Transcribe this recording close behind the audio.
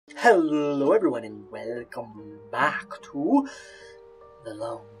Hello everyone and welcome back to The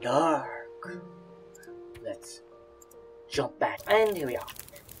Long Dark. Let's jump back and here we are.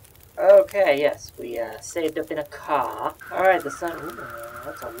 Okay, yes, we saved up in a car. Alright, the sun,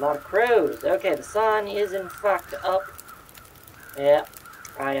 that's a lot of crows. Okay, the sun is in fact up. Yeah,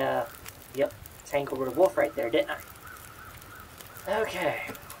 yep, tangled with a wolf right there, didn't I? Okay.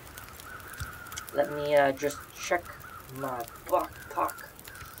 Let me just check my backpack.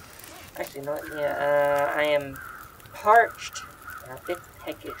 Actually, no, yeah, I am parched and a bit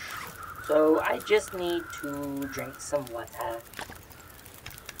peckish, so I just need to drink some water.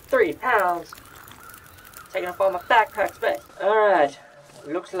 3 pounds, taking up all my backpack space. Alright,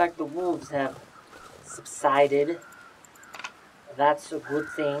 looks like the wolves have subsided. That's a good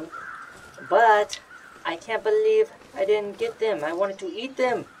thing, but I can't believe I didn't get them. I wanted to eat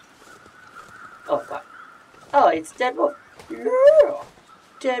them. Oh, fuck. Oh, it's dead wolf. Yeah!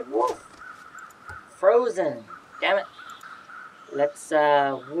 Dead wolf. Frozen. Damn it. Let's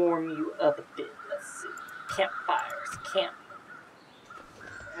warm you up a bit. Let's see. Campfires. Camp.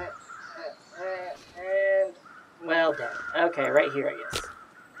 And well done. Okay, right here, I guess.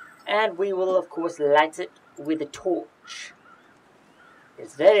 And we will, of course, light it with a torch.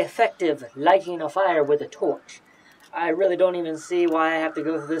 It's very effective lighting a fire with a torch. I really don't even see why I have to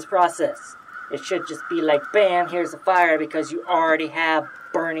go through this process. It should just be like, bam, here's a fire because you already have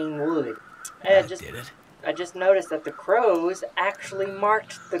burning wood. I just noticed that the crows actually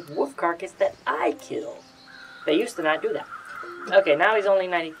marked the wolf carcass that I killed. They used to not do that. Okay, now he's only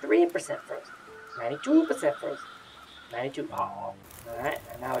 93% frozen. 92% frozen. 92. Oh. Alright,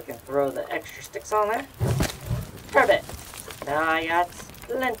 and now I can throw the extra sticks on there. Perfect. Now I got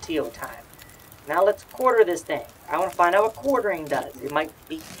plenty of time. Now let's quarter this thing. I want to find out what quartering does. It might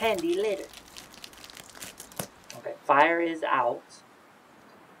be handy later. Okay, fire is out,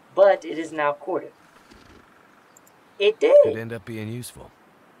 but it is now quartered. It did! Could end up being useful.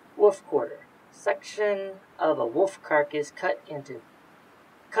 Wolf quarter. Section of a wolf carcass cut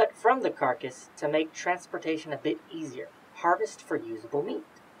from the carcass to make transportation a bit easier. Harvest for usable meat.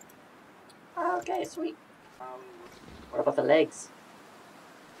 Okay, sweet. What about the legs?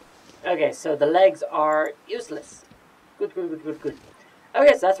 Okay, so the legs are useless. Good.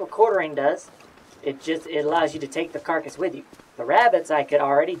 Okay, so that's what quartering does. It allows you to take the carcass with you. The rabbits, I could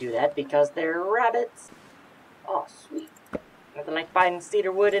already do that because they're rabbits. Oh, sweet. Nothing like finding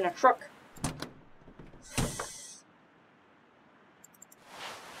cedar wood in a truck.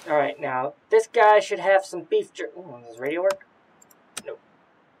 Alright, now, this guy should have some beef jerky. Does this radio work? Nope.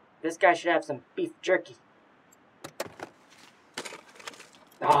 This guy should have some beef jerky.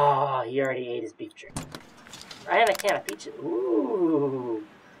 Oh, he already ate his beef jerky. And a can of peaches. Ooh.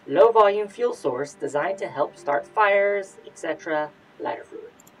 Low volume fuel source designed to help start fires, etc. Lighter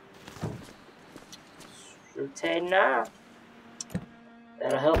fluid. Shoot now.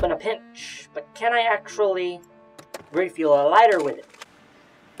 That'll help in a pinch. But can I actually refuel a lighter with it?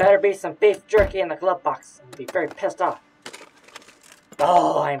 Better be some beef jerky in the glove box. I'm gonna be very pissed off.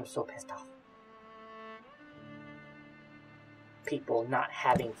 Oh, I am so pissed off. People not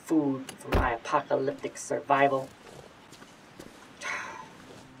having food for my apocalyptic survival.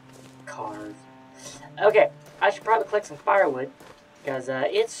 Cars. Okay, I should probably collect some firewood because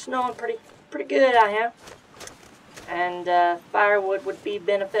it's snowing pretty good out here, and firewood would be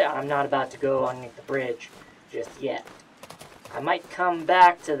benefit. I'm not about to go underneath the bridge just yet. I might come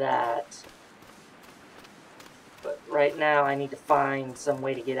back to that, but right now I need to find some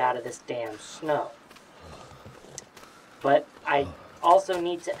way to get out of this damn snow. But I also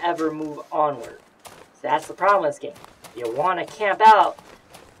need to ever move onward. So that's the problem with this game. You want to camp out,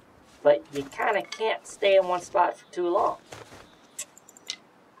 but you kind of can't stay in one spot for too long.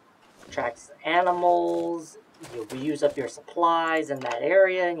 Attracts animals, you'll use up your supplies in that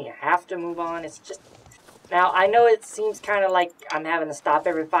area, and you have to move on. It's just... Now, I know it seems kind of like I'm having to stop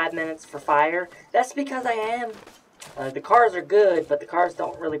every 5 minutes for fire. That's because I am. The cars are good, but the cars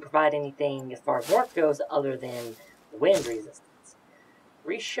don't really provide anything as far as warmth goes other than wind resistance.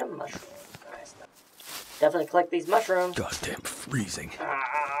 Risha mushroom. Nice. Definitely collect these mushrooms. Goddamn freezing.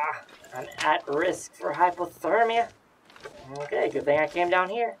 I'm at risk for hypothermia. Okay, good thing I came down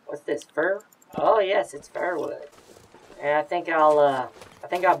here. What's this, fir? Oh yes, it's firewood. And I think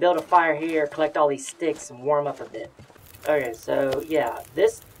I'll build a fire here, collect all these sticks, and warm up a bit. Okay, so yeah,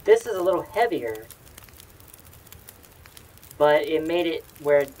 this is a little heavier, but it made it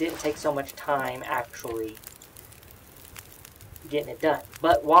where it didn't take so much time actually getting it done.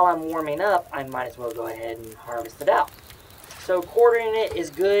 But while I'm warming up, I might as well go ahead and harvest it out. So quartering it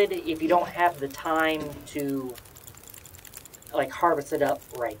is good if you don't have the time to like harvest it up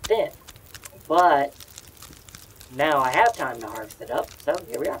right then. But now I have time to harvest it up, so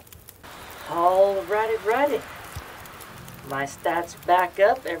here we are. Alrighty. My stats back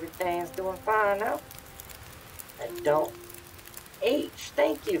up. Everything's doing fine now. I don't H.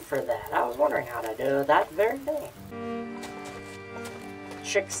 Thank you for that. I was wondering how to do that very thing.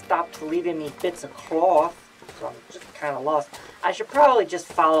 Chick stopped leaving me bits of cloth, so I'm just kind of lost. I should probably just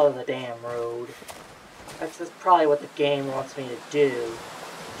follow the damn road. That's probably what the game wants me to do.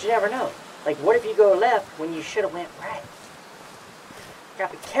 But you never know. Like, what if you go left when you should have went right?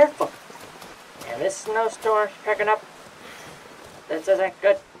 Gotta be careful. And this snowstorm's picking up. This isn't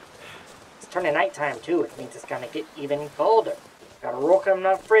good. It's turning nighttime too. It means it's gonna get even colder. Got a rook, I'm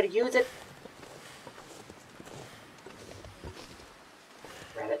not afraid to use it.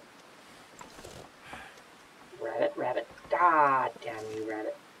 Rabbit. Rabbit. God damn you,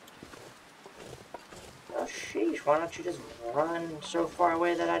 rabbit. Oh, sheesh. Why don't you just run so far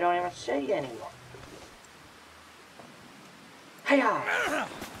away that I don't even see you anymore? Hiya!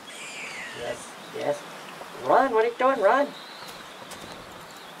 Yes. Run, what are you doing? Run!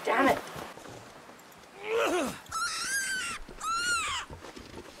 Damn it!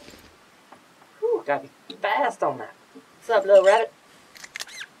 Whew, gotta be fast on that. What's up, little rabbit?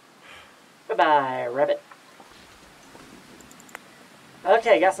 Bye-bye, rabbit.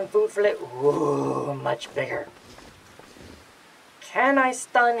 Okay, got some food for it. Ooh, much bigger. Can I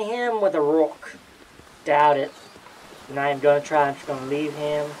stun him with a rook? Doubt it. And I am gonna try. I'm just gonna leave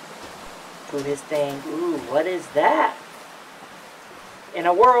him to his thing. Ooh, what is that? In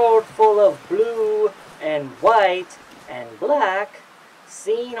a world full of blue and white and black,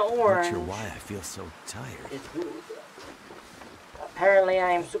 seeing orange. Not sure why I feel so tired. Is good. Apparently,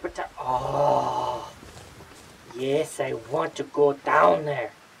 I am super tired. Oh. Yes, I want to go down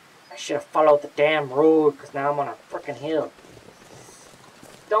there. I should have followed the damn road, because now I'm on a freaking hill.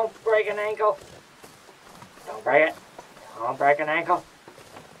 Don't break an ankle. Don't break it. Don't break an ankle.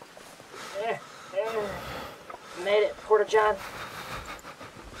 Made it, Porta John.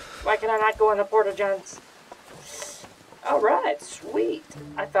 Why can I not go in the Porta Johns? Alright, sweet.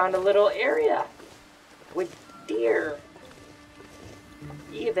 I found a little area with deer.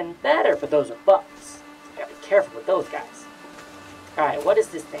 Even better, but those are bucks. Gotta be careful with those guys. Alright, what is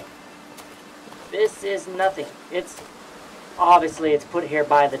this thing? This is nothing. It's obviously it's put here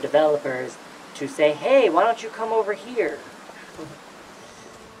by the developers to say, hey, why don't you come over here?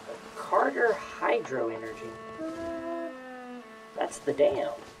 Carter Hydro Energy. That's the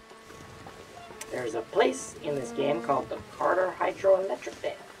dam. There's a place in this game called the Carter Hydroelectric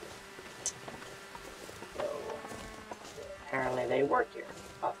Dam. So, apparently they work here.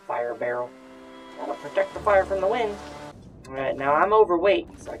 A fire barrel. Gotta protect the fire from the wind. Alright, now I'm overweight,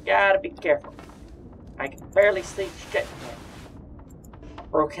 so I gotta be careful. I can barely see shit here.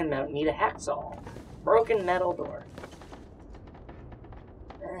 Broken metal, need a hacksaw. Broken metal door.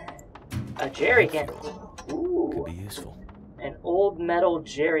 A jerry can. Ooh. Could be useful. An old metal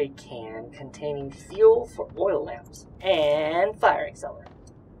jerry can containing fuel for oil lamps and fire accelerator.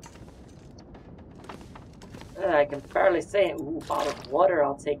 I can barely say it. Ooh, bottled water,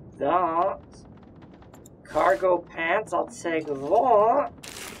 I'll take that. Cargo pants, I'll take that.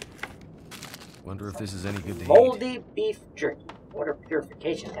 Wonder if this is any good to eat. Moldy beef jerky. Water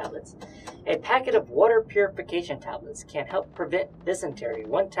purification tablets. A packet of water purification tablets can help prevent dysentery.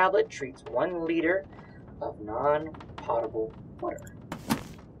 One tablet treats 1 liter of non-potable water.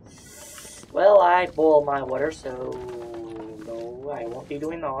 Well, I boil my water, so no, I won't be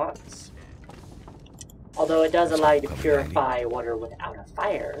doing that. Although it does allow you to purify water without a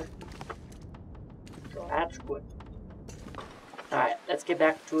fire. So that's good. Alright, let's get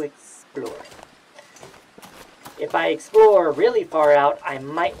back to exploring. If I explore really far out, I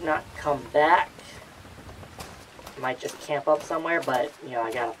might not come back. Might just camp up somewhere, but, you know,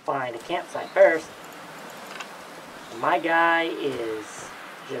 I gotta find a campsite first. My guy is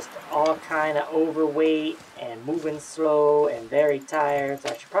just all kind of overweight and moving slow and very tired, so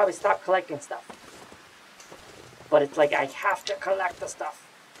I should probably stop collecting stuff. But it's like I have to collect the stuff.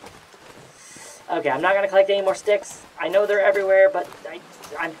 Okay, I'm not going to collect any more sticks. I know they're everywhere, but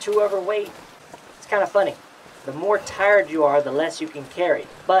I'm too overweight. It's kind of funny. The more tired you are, the less you can carry.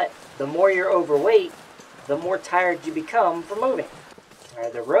 But the more you're overweight, the more tired you become for moving.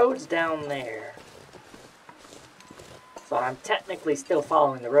 Alright, the road's down there. So I'm technically still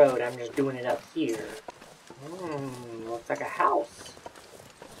following the road. I'm just doing it up here. Looks like a house.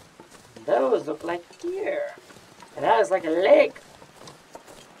 Those look like deer. And that is like a lake.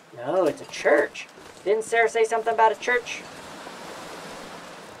 No, it's a church. Didn't Sarah say something about a church?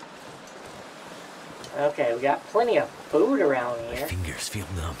 Okay, we got plenty of food around My here. fingers feel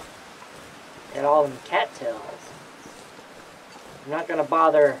numb. Got all them cattails. I'm not gonna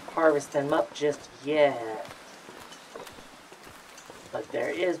bother harvesting them up just yet. But there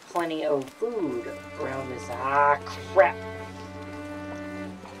is plenty of food around this. Ah, crap!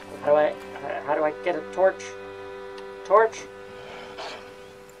 How do I get a torch? Torch?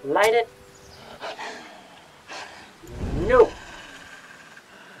 Light it? No!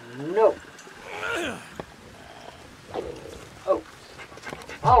 No! Oh!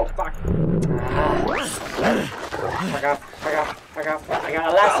 Oh, fuck! Ah. Fuck off! Fuck off! Fuck off! I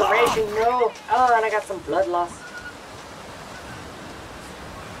got a laceration! No! Oh, and I got some blood loss.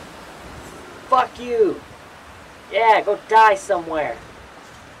 Fuck you! Yeah, go die somewhere.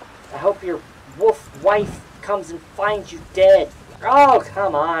 I hope your wolf wife comes and finds you dead. Oh,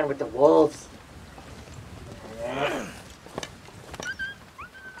 come on with the wolves.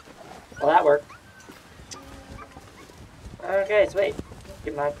 Well, that worked. Okay, so wait.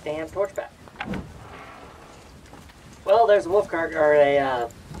 Get my damn torch back. Well, there's a wolf carcass, or a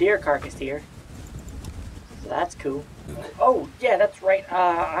deer carcass here. So that's cool. Oh, yeah, that's right.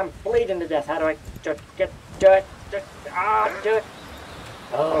 I'm bleeding to death. How do I do it? Do it.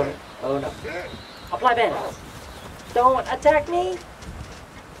 Oh no. Apply bandages. Don't attack me.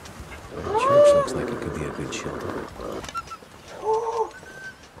 The church looks like it could be a good shelter.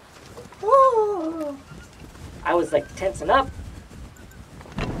 I was like tensing up.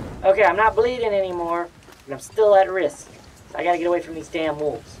 Okay, I'm not bleeding anymore, but I'm still at risk. So I gotta get away from these damn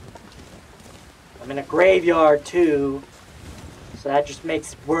wolves. I'm in a graveyard too, so that just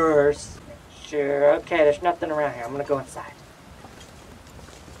makes it worse. Sure, okay, there's nothing around here. I'm gonna go inside.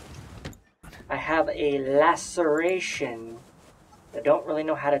 I have a laceration. I don't really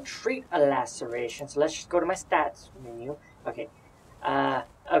know how to treat a laceration, so let's just go to my stats menu. Okay,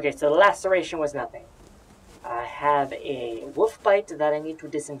 okay, so the laceration was nothing. I have a wolf bite that I need to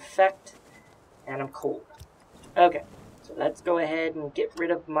disinfect, and I'm cold. Okay, so let's go ahead and get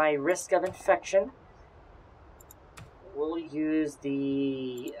rid of my risk of infection. We'll use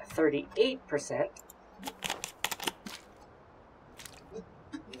the 38%.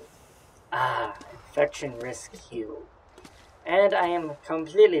 Ah, infection risk healed. And I am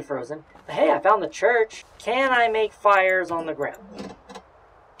completely frozen. But hey, I found the church. Can I make fires on the ground?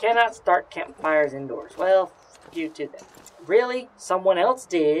 Cannot start campfires indoors. Well, f you too then. Really? Someone else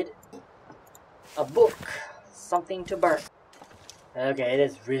did. A book. Something to burn. Okay, it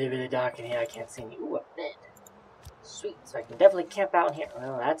is really, really dark in here. I can't see any. Ooh, a bed. Sweet. So I can definitely camp out in here.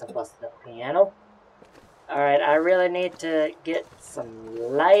 Well, that's a busted up piano. Alright, I really need to get some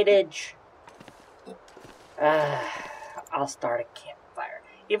lightage. I'll start a campfire.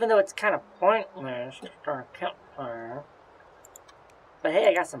 Even though it's kind of pointless to start a campfire. But hey,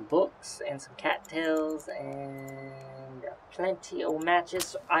 I got some books and some cattails and plenty of matches.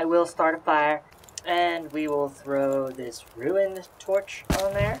 So I will start a fire. And we will throw this ruined torch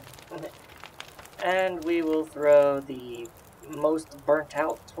on there. And we will throw the most burnt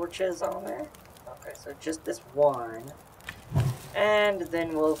out torches on there. Okay, so just this one. And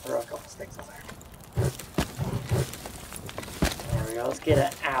then we'll throw a couple sticks on there. There we go. Let's get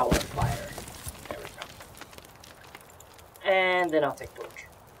an hour fire. There we go. And then I'll take torch.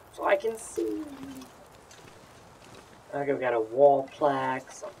 So I can see. Okay, we got a wall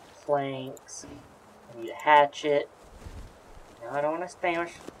plaque, some planks. I need a hatchet. No, I don't want to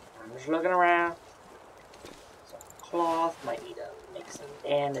extinguish. I'm just looking around. Some cloth. Might need to make some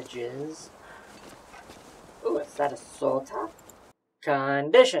bandages. Ooh, is that a soul top?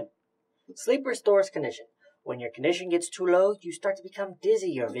 Condition. Sleep restores condition. When your condition gets too low, you start to become dizzy,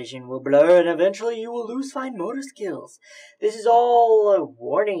 your vision will blur, and eventually you will lose fine motor skills. This is all a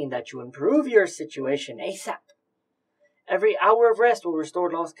warning that you improve your situation ASAP. Every hour of rest will restore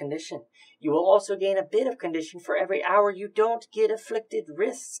lost condition. You will also gain a bit of condition for every hour you don't get afflicted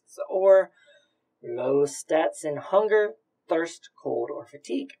risks or low stats in hunger, thirst, cold, or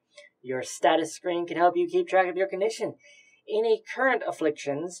fatigue. Your status screen can help you keep track of your condition, any current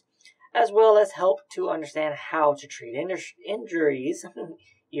afflictions, as well as help to understand how to treat injuries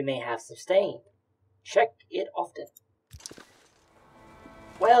you may have sustained. Check it often.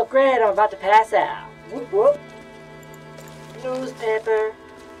 Well, great, I'm about to pass out. Whoop whoop. Newspaper.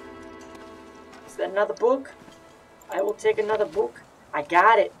 Is that another book? I will take another book. I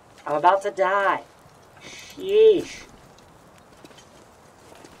got it. I'm about to die. Sheesh.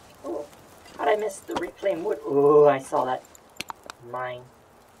 Oh, how'd I miss the reclaimed wood? Oh, I saw that. Mine.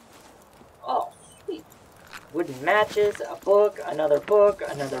 Oh, sweet. Wooden matches, a book, another book,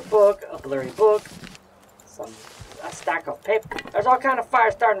 a blurry book, a stack of paper. There's all kind of fire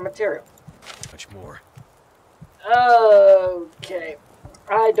starting material. Much more. Okay.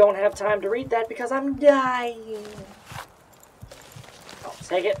 I don't have time to read that because I'm dying. I'll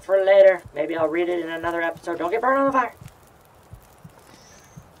take it for later. Maybe I'll read it in another episode. Don't get burned on the fire.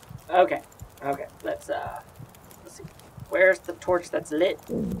 Okay. Okay. Let's see. Where's the torch that's lit?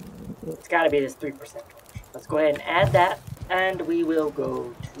 It's got to be this 3% torch. Let's go ahead and add that, and we will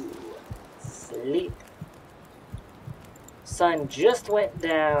go to sleep. Sun just went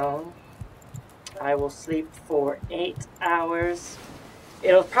down. I will sleep for 8 hours.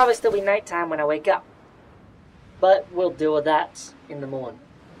 It'll probably still be nighttime when I wake up, but we'll deal with that in the morning.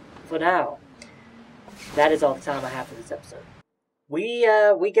 For now, that is all the time I have for this episode. We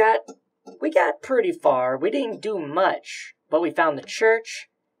got pretty far. We didn't do much, but we found the church,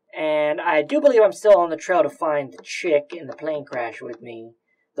 and I do believe I'm still on the trail to find the chick in the plane crash with me,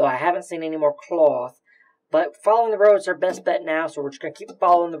 though I haven't seen any more cloth. But following the road is our best bet now, so we're just going to keep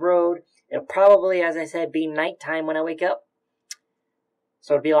following the road. It'll probably, as I said, be nighttime when I wake up.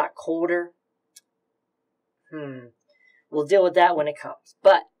 So it'll be a lot colder. We'll deal with that when it comes.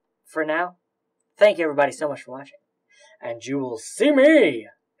 But, for now, thank you everybody so much for watching. And you will see me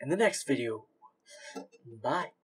in the next video. Bye.